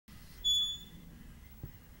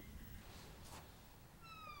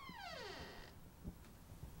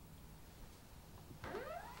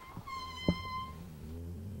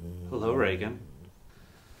Regan.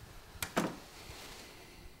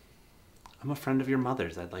 I'm a friend of your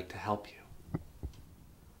mother's. I'd like to help you.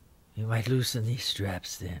 You might loosen these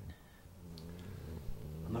straps then.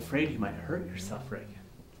 I'm afraid you might hurt yourself, Regan.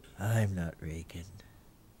 I'm not Regan.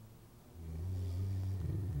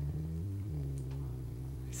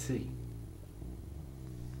 I see.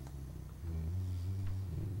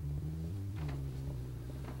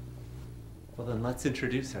 Well then, let's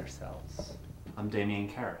introduce ourselves. I'm Damian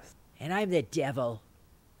Karras. And I'm the devil.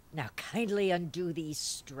 Now kindly undo these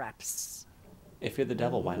straps. If you're the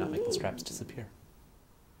devil, why not make the straps disappear?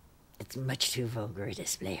 It's much too vulgar a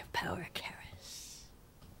display of power, Karras.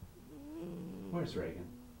 Where's Regan?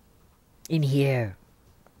 In here.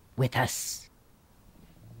 With us.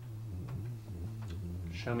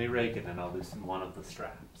 Show me Regan and I'll loosen one of the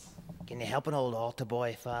straps. Can you help an old altar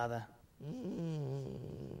boy, Father?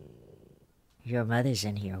 Your mother's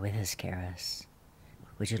in here with us, Karras.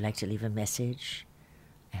 Would you like to leave a message?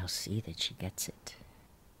 I'll see that she gets it.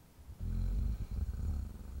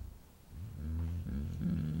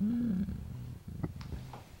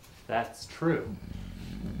 That's true.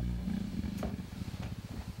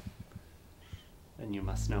 Then you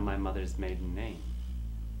must know my mother's maiden name.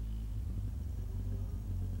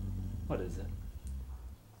 What is it?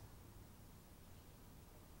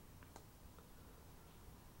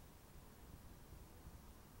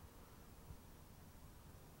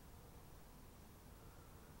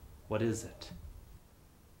 What is it?